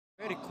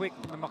very quick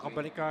na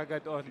makabalik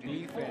agad on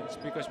defense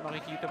because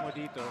makikita mo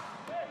dito,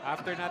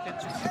 after natin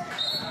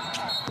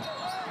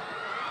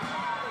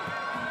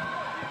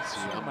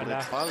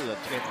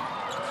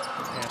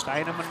kaya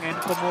tayo naman ngayon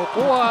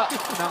kumukuha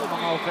ng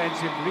mga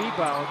offensive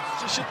rebounds.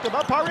 Shoot ka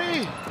ba,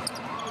 Pari?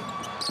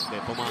 Hindi,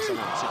 pumasa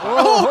na.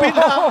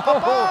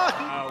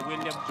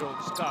 William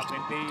Jones Cup,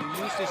 and they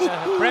use this as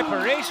a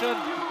preparation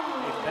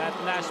in that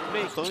last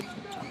play.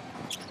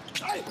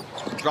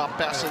 Drop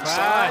pass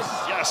inside.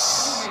 Yes!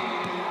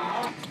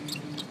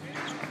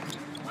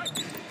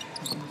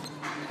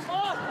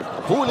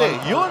 Huli,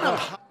 yun ang...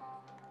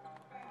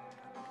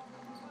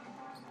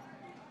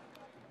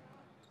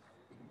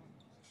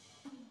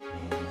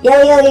 Yo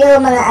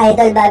mga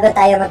idol, bago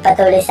tayo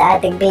magpatuloy sa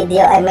ating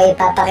video ay may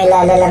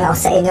ipapakilala lang ako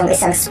sa inyong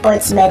isang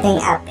sports betting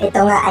app.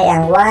 Ito nga ay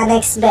ang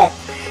 1xBet.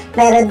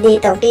 Meron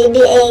dito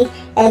PBA,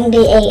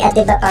 NBA at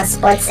iba pang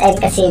sports and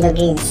casino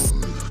games.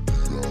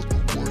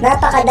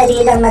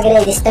 Napakadali lang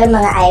mag-register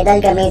mga idol,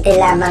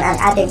 gamitin lamang ang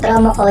ating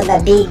promo code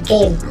na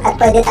BIGGAME at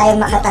pwede tayong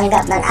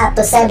makatanggap ng up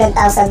to 7,000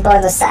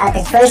 bonus sa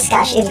ating first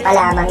cash in pa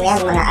lamang yan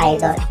mga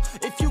idol.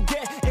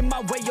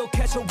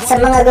 Sa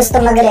mga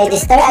gusto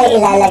mag-register ay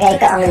ilalagay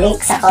ko ang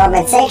link sa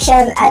comment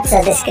section at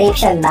sa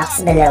description box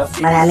below.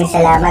 Maraming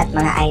salamat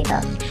mga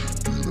idol.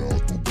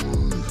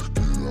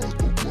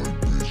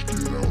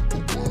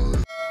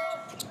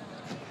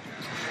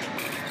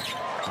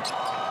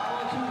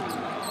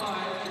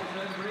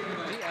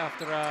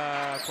 After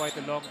quite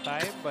a long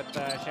time, but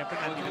syempre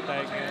nandito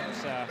tayo ngayon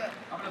sa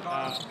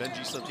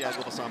Benji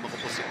Santiago, kasama ko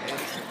po si Ed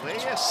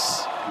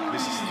Reyes.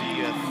 This is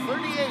the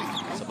 38th.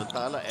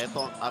 Samantala, ito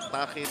ang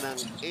atake ng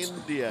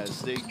India as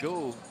they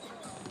go.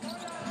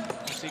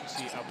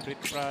 Si Amrit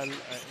Pral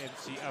and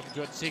si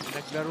Amjad Singh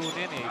naglaro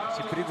din eh.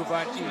 Si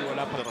Prigovaci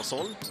wala pa.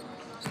 Rasol.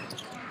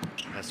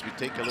 As we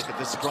take a look at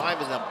this drive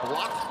and that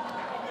block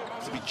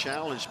to be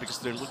challenged because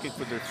they're looking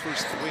for their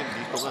first win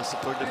dito nga sa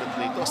tournament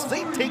na ito. As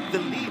they take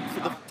the lead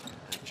for the...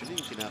 Actually,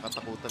 yung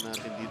kinakatakutan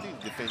natin dito,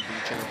 yung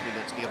defending champion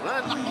ng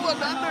Iran.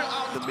 Another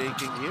out the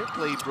making here.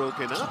 Play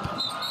broken up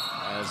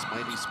as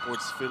Mighty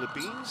Sports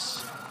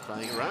Philippines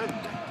trying around.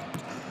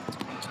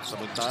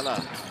 Samantala,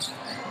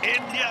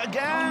 India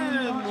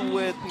again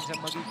with sa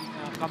magiging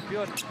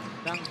kampiyon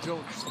ng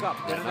Jones Cup.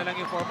 Pero na lang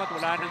yung format,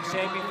 wala ng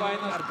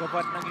semifinals.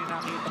 Argabat nang yung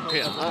nakita ko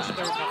sa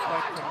poster na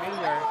quite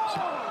familiar.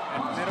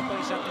 At meron pa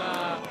isang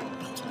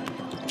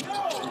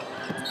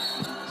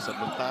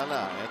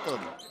Samantala, eto.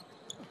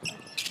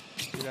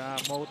 Sila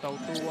Mo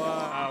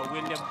Tautua,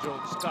 William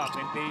Jones Cup,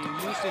 and they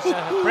use this as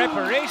a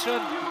preparation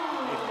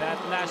in that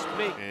last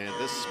play. And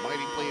this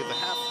mighty play of the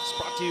half is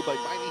brought to you by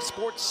Mighty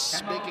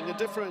Sports, making a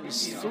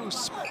difference through.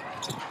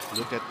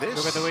 Look at this.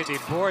 Look at the way they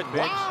board,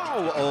 Bench.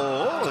 Wow!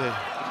 Oh!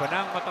 Iba na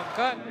ang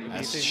matangkad.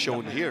 As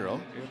shown here,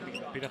 oh.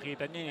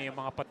 Pinakita niya yung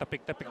mga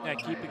patapik-tapik niya,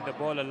 keeping the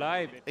ball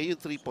alive. Eh, yung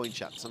 3-point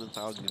shots, anong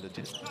tawag nila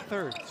dyan?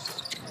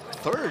 Thirds.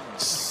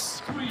 Thirds!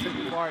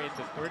 Far in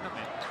the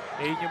tournament.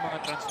 Eh, yung mga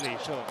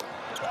translation.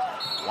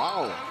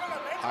 Wow!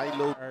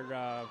 High-low.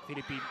 Our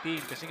Philippine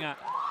team. Kasi nga,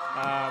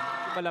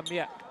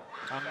 malamya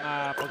ang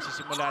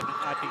pagsisimula ng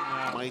ating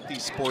Mighty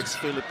Sports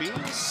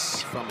Philippines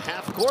from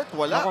half court.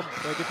 Wala.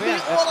 Pwede pa yan.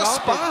 Let's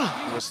count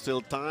it. There's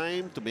still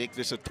time to make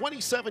this a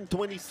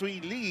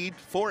 27-23 lead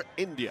for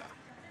India.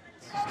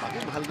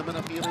 Mahal naman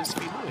ang appearance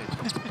fee mo eh.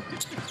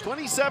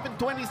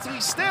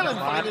 27-23 still, and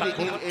finally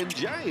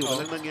NDIAYE.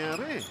 Walang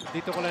nangyari.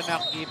 Dito ko lang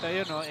nakikita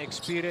yun, no?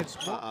 Experience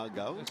mo.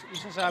 Agaw.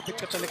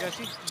 Isasabit ka talaga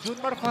si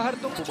Junmar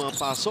Fajardo.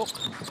 Pumapasok.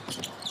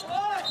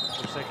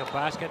 Looks like a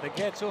basket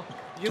again. So,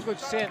 you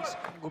could sense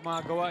ang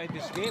gumagawa in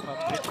this game.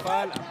 Ang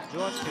Britpal, ang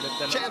John, silang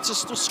dalawa.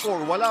 Chances to score.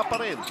 Wala pa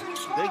rin.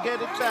 They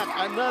get it back.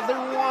 Another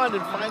one.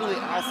 And finally,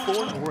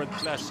 Althorn.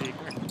 World-class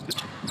seeker.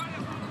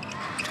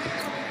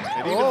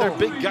 And even their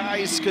big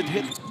guys could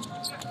hit.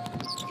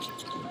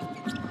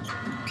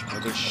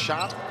 Another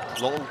shot.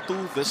 Long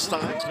two this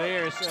time.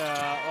 Players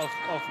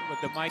of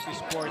the Mighty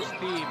Sports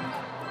team.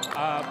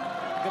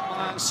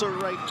 Sir,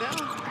 right now.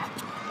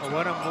 Oh,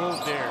 what a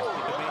move there.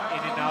 Ito may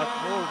in and out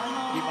move.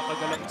 Hindi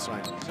makagalang.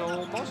 Right.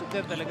 So, most of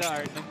them talaga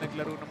are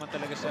naglaro naman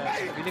talaga sa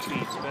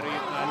Philippines. Pero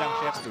yung lang,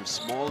 chef. They're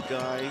small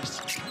guys.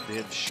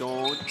 They have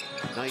shown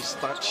nice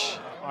touch.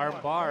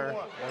 Arm bar.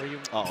 Or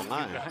yung... Oo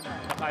nga.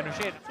 Nakaano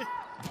siya.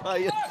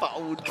 Ayan,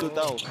 paud ko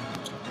daw.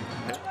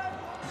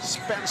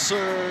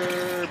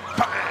 Spencer.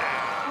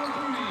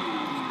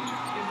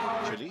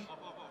 Actually,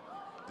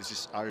 this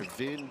is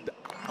𝐕𝐊𝐄.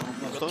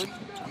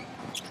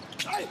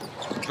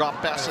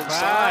 Drop pass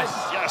inside.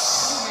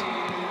 Yes!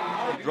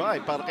 Good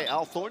drive para kay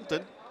Al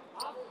Thornton.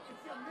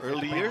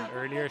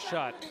 Earlier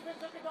shot.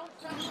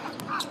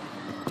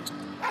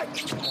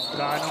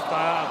 Ganun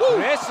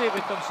ka-aggressive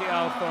itong si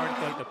Al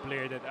Thornton, the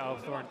player that Al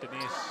Thornton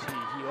is.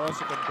 He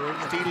also can burn.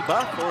 Steal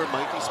ba for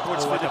Mighty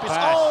Sports Philippines?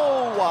 Pass.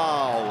 Oh,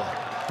 wow!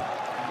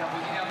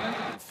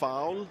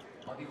 Foul.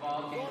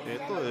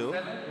 Ito eh.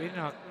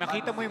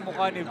 Nakita mo yung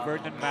mukha ni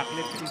Vernon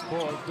McLean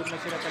ball. Doon na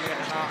sila talaga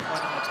nakakakuha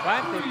ng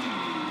advantage.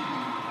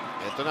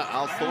 Ito na,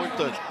 Al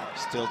Thornton.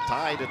 Still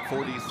tied at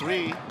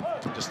 43.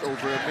 Just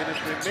over a minute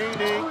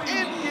remaining.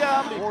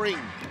 India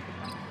pouring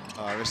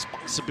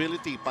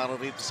responsibility para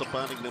rito sa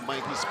panig ng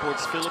Mighty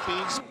Sports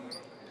Philippines.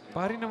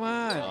 Pare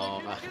naman.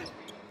 Oo nga.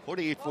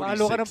 48-46.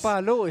 Palo ka ng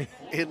palo eh.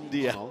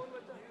 India.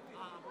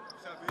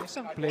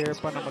 Isang player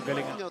pa na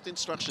magaling.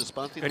 Instructions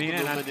pa.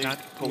 Kanina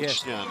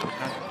coach niya. No?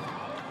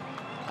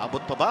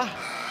 Abot pa ba?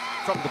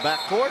 From the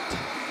backcourt.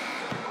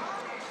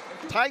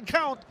 Tied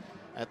count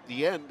at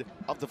the end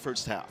of the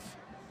first half.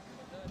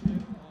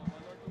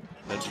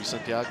 Benji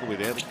Santiago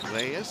with Eric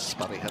Reyes.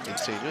 Parehatin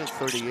sa inyo.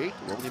 38.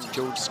 William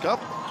Jones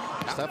Cup.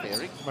 Stop,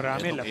 Eric.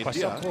 Marami.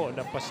 Lampasan po.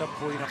 Lampasan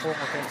po yung akong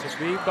offensive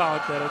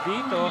rebound. Pero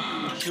dito,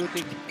 yung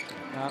shooting,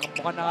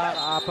 mukhang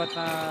nakaka-apat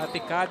na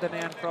tikada na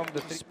yan from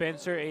the three.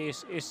 Spencer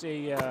is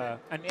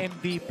an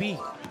MVP.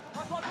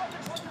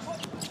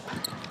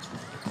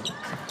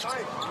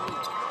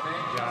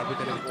 Grabe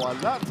talaga.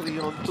 Wala.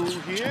 3-on-2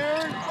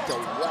 here. The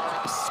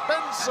Warwick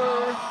Spencer.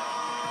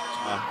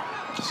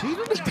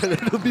 Sino nagdala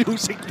ng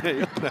music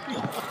na yun?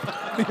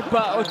 May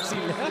baon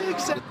sila.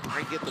 Exact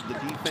target of the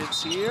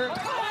defense here.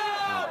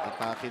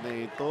 Atake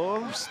na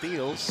ito.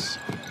 Steals.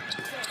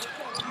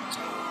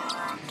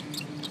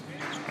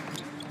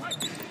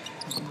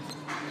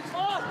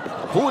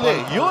 Huli.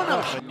 Yun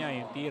ang kanya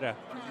yung tira.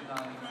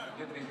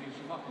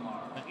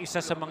 Ang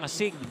isa sa mga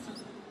sing.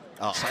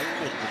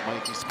 assignment with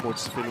Mighty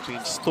Sports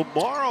Philippines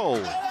tomorrow.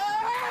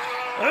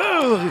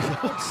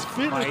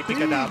 Mighty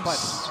ka dapat.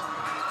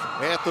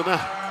 Eto na.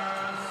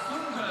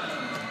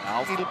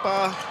 Outfield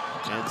pa.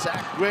 And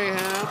Zach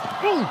Graham.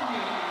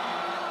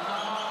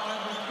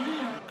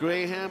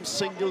 Graham,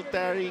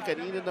 Singletary.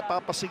 Kanina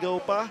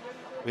napapasigaw pa.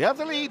 We have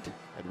the lead.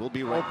 And we'll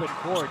be right. Open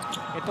court.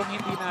 Itong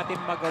hindi natin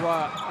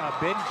magawa,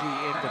 Benji,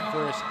 in the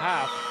first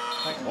half.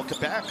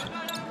 Welcome back.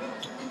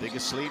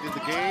 Biggest lead in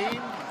the game.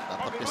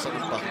 Tatapisan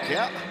ng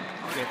Bangkya.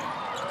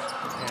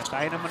 Kaya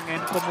tayo naman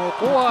ngayon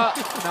kumukuha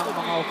ng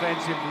mga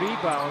offensive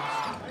rebounds.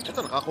 Ito,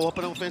 nakakuha pa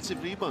ng offensive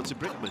rebound si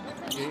Brickman.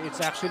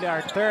 It's actually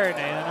our turn.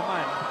 Ayan na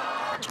naman.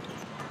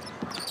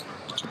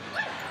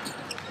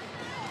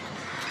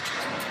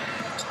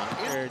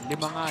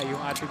 Lima nga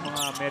yung ating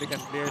mga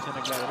American players na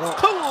naglalaro.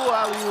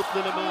 Alley-oop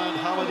na naman,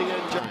 Hamady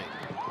and Jai.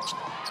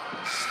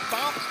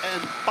 Stop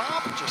and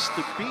pop just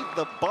to beat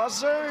the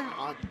buzzer.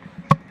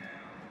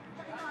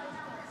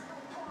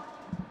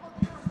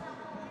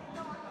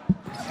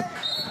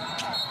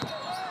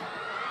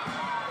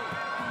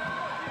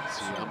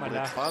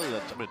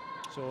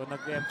 So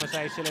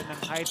nag-emphasize sila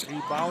ng height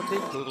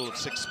rebounding. Total of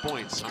 6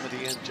 points.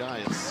 Hamady and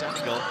Jai of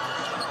Senegal.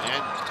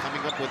 And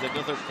coming up with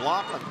another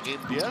block of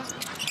India.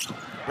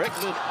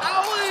 Brickman,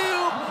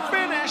 alley-oop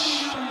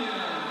finish!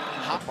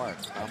 Hopper,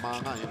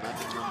 tama nga yung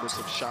ating numbers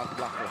of shot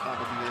block for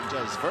Hamady and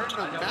Jai.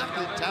 Vernon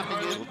Macklin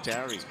tapping in.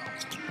 Terry.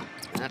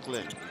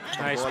 Macklin.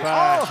 Nice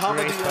pass.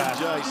 Hamady and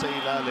Jai sa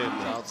ilalim.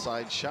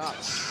 Outside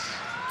shots.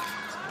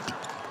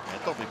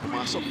 Ito, may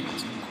pumasok.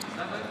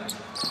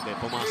 May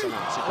pumasa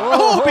lang.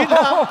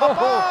 Pinaka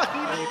pa!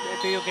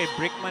 Ito yung kay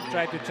Brickman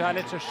tried to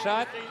challenge a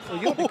shot. O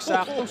yun,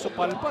 eksakto.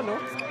 Supal-pal,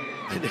 oh.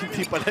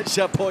 Hindi pala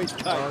siya point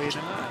guard. Oh, yun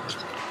na nga.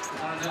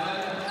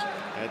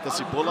 Ito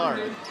si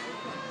Bullard.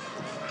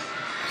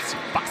 Si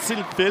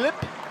Basil Philip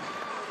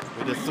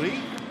with a 3.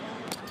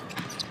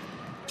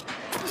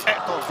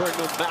 Ito,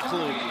 Vernon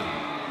Macklin.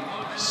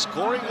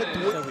 Scoring it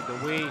with the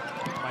way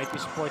Mighty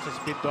Sports has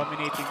been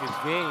dominating this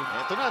game.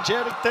 Ito na,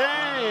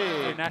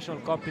 𝐒𝐿𝐿𝐻𝐿. International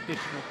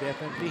competition will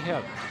definitely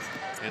help.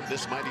 And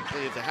this Mighty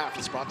Play of the Half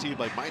is brought to you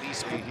by Mighty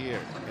Sports here.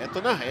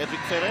 Ito na,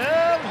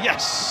 𝐒𝐿𝐿𝐻𝐿.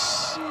 Yes!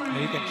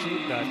 You can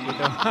shoot that.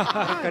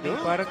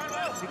 Parang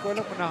hindi ko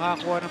alam kung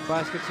nakakuha ng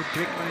basket si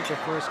Brickman in the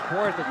first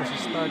quarter kasi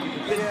started to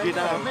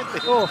ginamit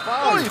eh. Oh,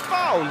 foul! Oy,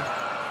 foul!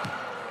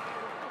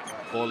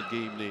 Ball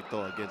game na ito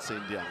against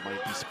India,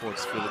 Mighty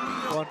Sports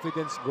Philippines.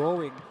 Confidence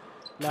going.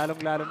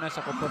 Lalong-lalo na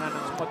sa kupunan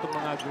ng spot ng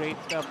mga great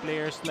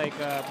players like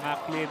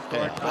MACLAIM,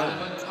 Thornton.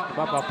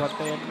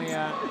 Babantayan mo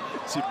yan.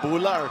 Si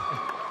Bullard.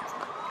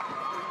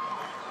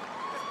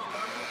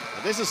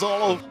 And this is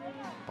all over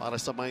para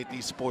sa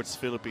Mighty Sports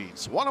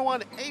Philippines.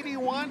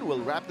 101-81.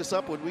 We'll wrap this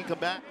up when we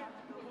come back.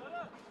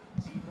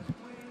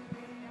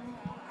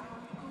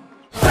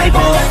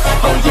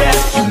 Oh yeah,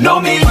 you know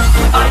me.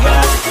 I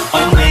got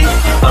only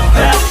a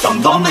path.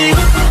 I'm lonely,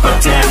 but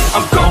damn,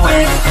 I'm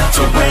going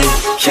to win.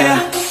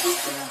 Yeah.